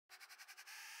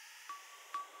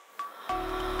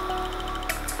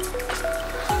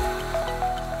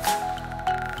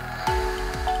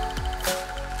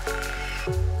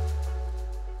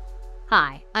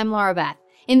I'm Laura Beth.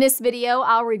 In this video,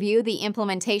 I'll review the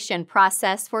implementation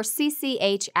process for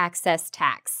CCH Axcess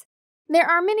Tax. There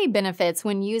are many benefits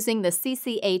when using the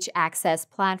CCH Axcess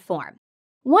platform.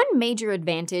 One major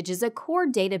advantage is a core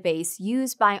database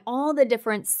used by all the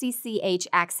different CCH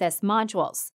Axcess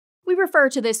modules. We refer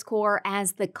to this core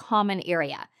as the common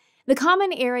area. The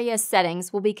common area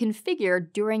settings will be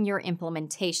configured during your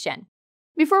implementation.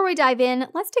 Before we dive in,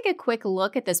 let's take a quick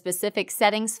look at the specific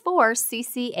settings for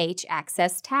CCH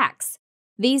Axcess Tax.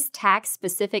 These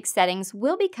tax-specific settings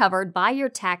will be covered by your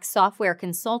tax software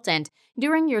consultant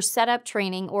during your setup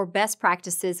training or best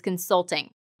practices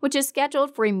consulting, which is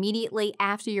scheduled for immediately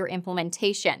after your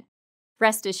implementation.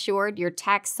 Rest assured, your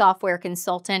tax software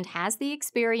consultant has the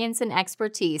experience and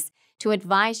expertise to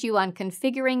advise you on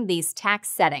configuring these tax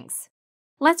settings.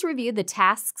 Let's review the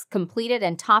tasks completed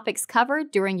and topics covered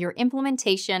during your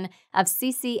implementation of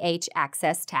CCH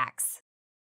Axcess Tax.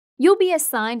 You'll be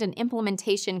assigned an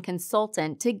implementation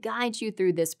consultant to guide you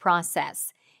through this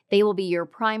process. They will be your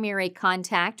primary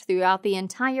contact throughout the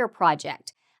entire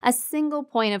project, a single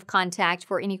point of contact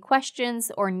for any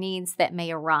questions or needs that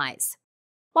may arise.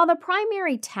 While the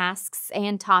primary tasks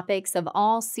and topics of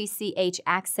all CCH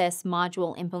Axcess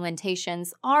module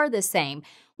implementations are the same,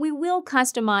 we will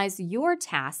customize your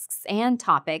tasks and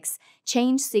topics,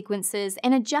 change sequences,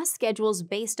 and adjust schedules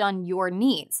based on your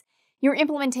needs. Your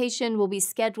implementation will be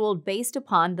scheduled based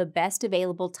upon the best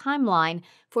available timeline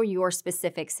for your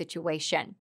specific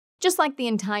situation. Just like the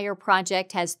entire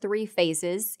project has 3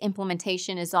 phases,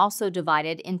 implementation is also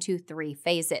divided into 3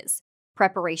 phases: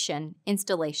 preparation,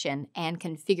 installation, and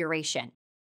configuration.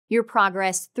 Your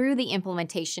progress through the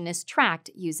implementation is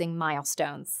tracked using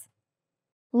milestones.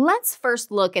 Let's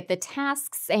first look at the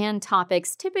tasks and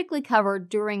topics typically covered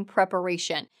during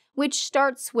preparation, which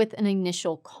starts with an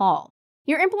initial call.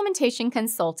 Your implementation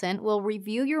consultant will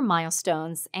review your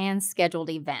milestones and scheduled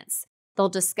events. They'll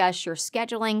discuss your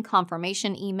scheduling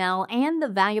confirmation email and the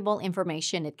valuable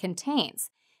information it contains.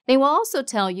 They will also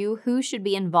tell you who should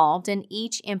be involved in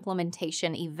each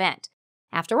implementation event.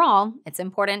 After all, it's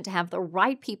important to have the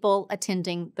right people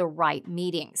attending the right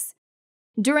meetings.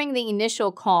 During the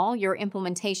initial call, your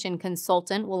implementation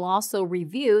consultant will also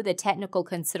review the technical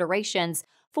considerations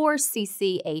for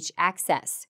CCH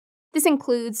Axcess. This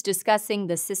includes discussing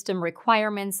the system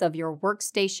requirements of your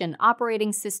workstation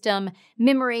operating system,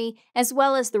 memory, as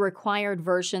well as the required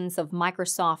versions of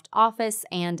Microsoft Office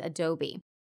and Adobe.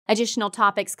 Additional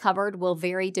topics covered will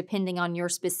vary depending on your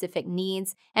specific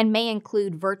needs and may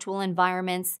include virtual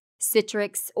environments,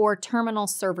 Citrix or terminal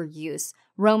server use,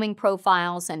 roaming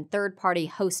profiles, and third-party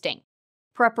hosting.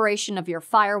 Preparation of your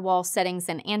firewall settings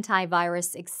and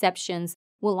antivirus exceptions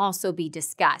will also be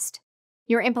discussed.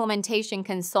 Your implementation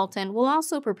consultant will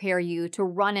also prepare you to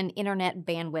run an internet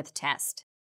bandwidth test.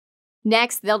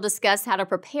 Next, they'll discuss how to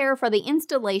prepare for the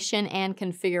installation and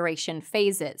configuration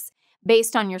phases.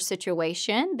 Based on your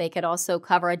situation, they could also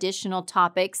cover additional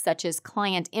topics such as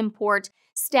client import,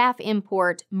 staff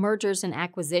import, mergers and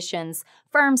acquisitions,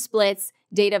 firm splits,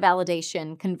 data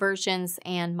validation, conversions,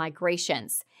 and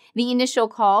migrations. The initial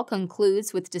call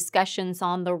concludes with discussions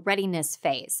on the Readiness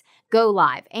Phase, Go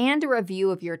Live, and a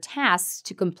review of your tasks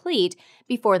to complete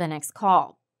before the next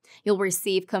call. You'll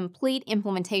receive complete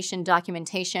implementation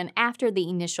documentation after the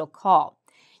initial call.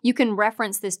 You can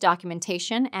reference this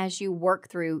documentation as you work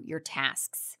through your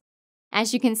tasks.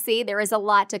 As you can see, there is a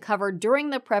lot to cover during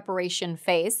the preparation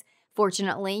phase.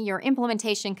 Fortunately, your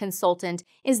implementation consultant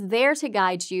is there to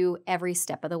guide you every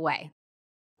step of the way.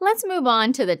 Let's move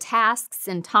on to the tasks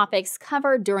and topics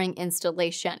covered during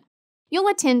installation. You'll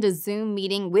attend a Zoom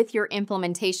meeting with your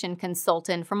implementation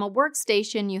consultant from a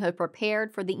workstation you have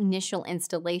prepared for the initial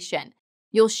installation.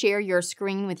 You'll share your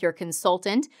screen with your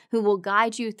consultant, who will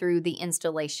guide you through the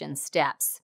installation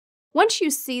steps. Once you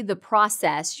see the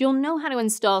process, you'll know how to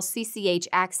install CCH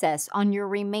Axcess on your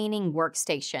remaining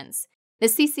workstations. The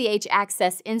CCH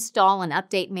Axcess Install and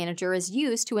Update Manager is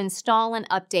used to install and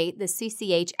update the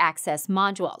CCH Axcess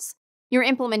modules. Your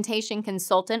implementation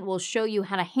consultant will show you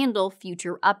how to handle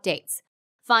future updates.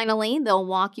 Finally, they'll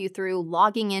walk you through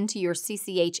logging into your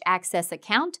CCH Axcess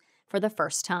account for the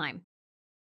first time.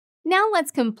 Now let's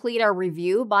complete our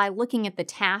review by looking at the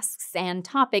tasks and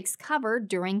topics covered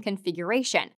during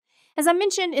configuration. As I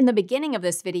mentioned in the beginning of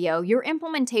this video, your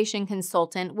implementation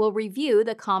consultant will review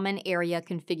the common area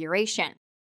configuration.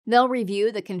 They'll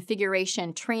review the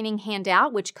configuration training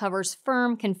handout, which covers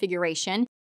firm configuration,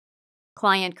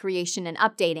 client creation and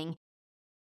updating,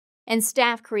 and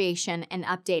staff creation and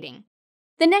updating.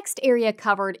 The next area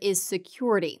covered is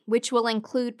security, which will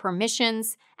include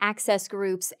permissions, access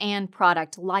groups, and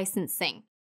product licensing.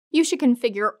 You should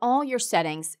configure all your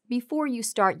settings before you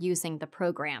start using the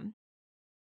program.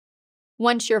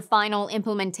 Once your final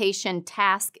implementation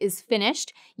task is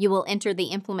finished, you will enter the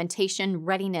implementation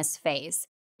readiness phase.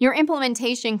 Your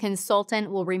implementation consultant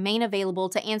will remain available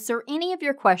to answer any of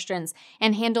your questions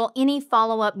and handle any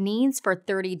follow-up needs for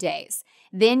 30 days.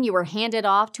 Then you are handed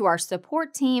off to our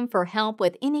support team for help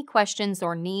with any questions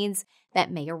or needs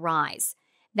that may arise.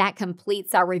 That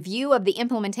completes our review of the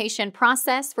implementation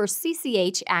process for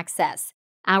CCH Axcess.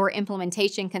 Our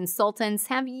implementation consultants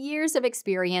have years of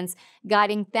experience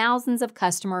guiding thousands of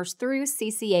customers through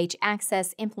CCH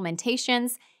Axcess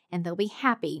implementations, and they'll be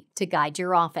happy to guide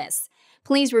your office.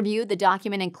 Please review the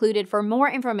document included for more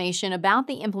information about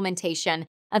the implementation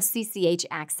of CCH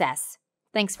Axcess.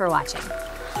 Thanks for watching.